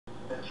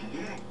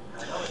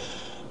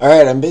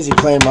Alright, I'm busy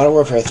playing Modern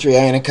Warfare 3.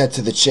 I'm going to cut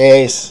to the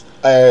chase.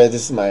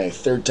 This is my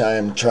third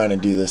time trying to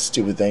do this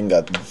stupid thing.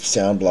 Got the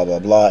sound, blah, blah,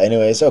 blah.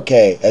 Anyways,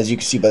 okay. As you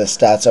can see by the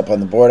stats up on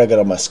the board, I got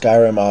all my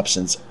Skyrim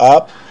options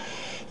up.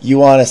 You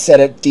want to set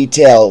it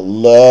detail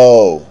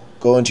low.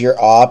 Go into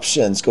your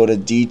options. Go to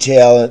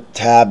detail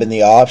tab in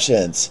the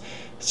options.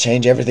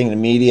 Change everything to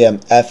medium.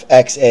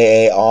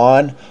 FXAA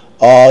on.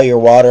 All your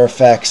water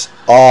effects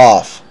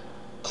off.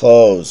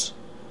 Close.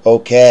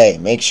 Okay,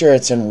 make sure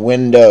it's in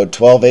windowed.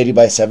 1280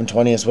 by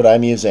 720 is what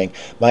I'm using.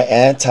 My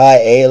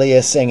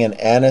anti-aliasing and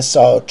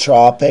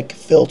anisotropic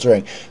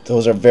filtering,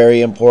 those are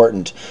very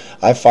important.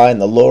 I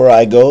find the lower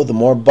I go, the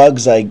more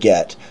bugs I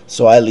get.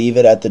 So I leave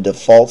it at the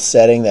default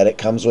setting that it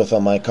comes with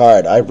on my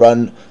card.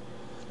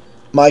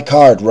 My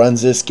card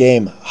runs this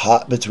game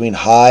between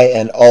high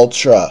and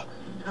ultra.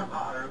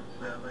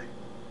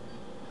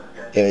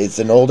 It's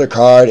an older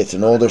card, it's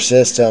an older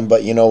system,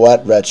 but you know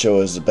what? Retro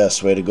is the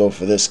best way to go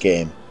for this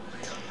game.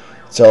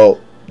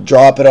 So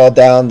drop it all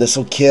down. This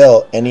will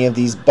kill any of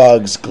these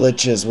bugs,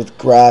 glitches with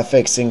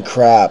graphics and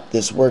crap.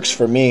 This works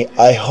for me.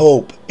 I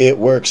hope it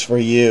works for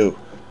you.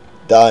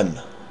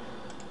 Done.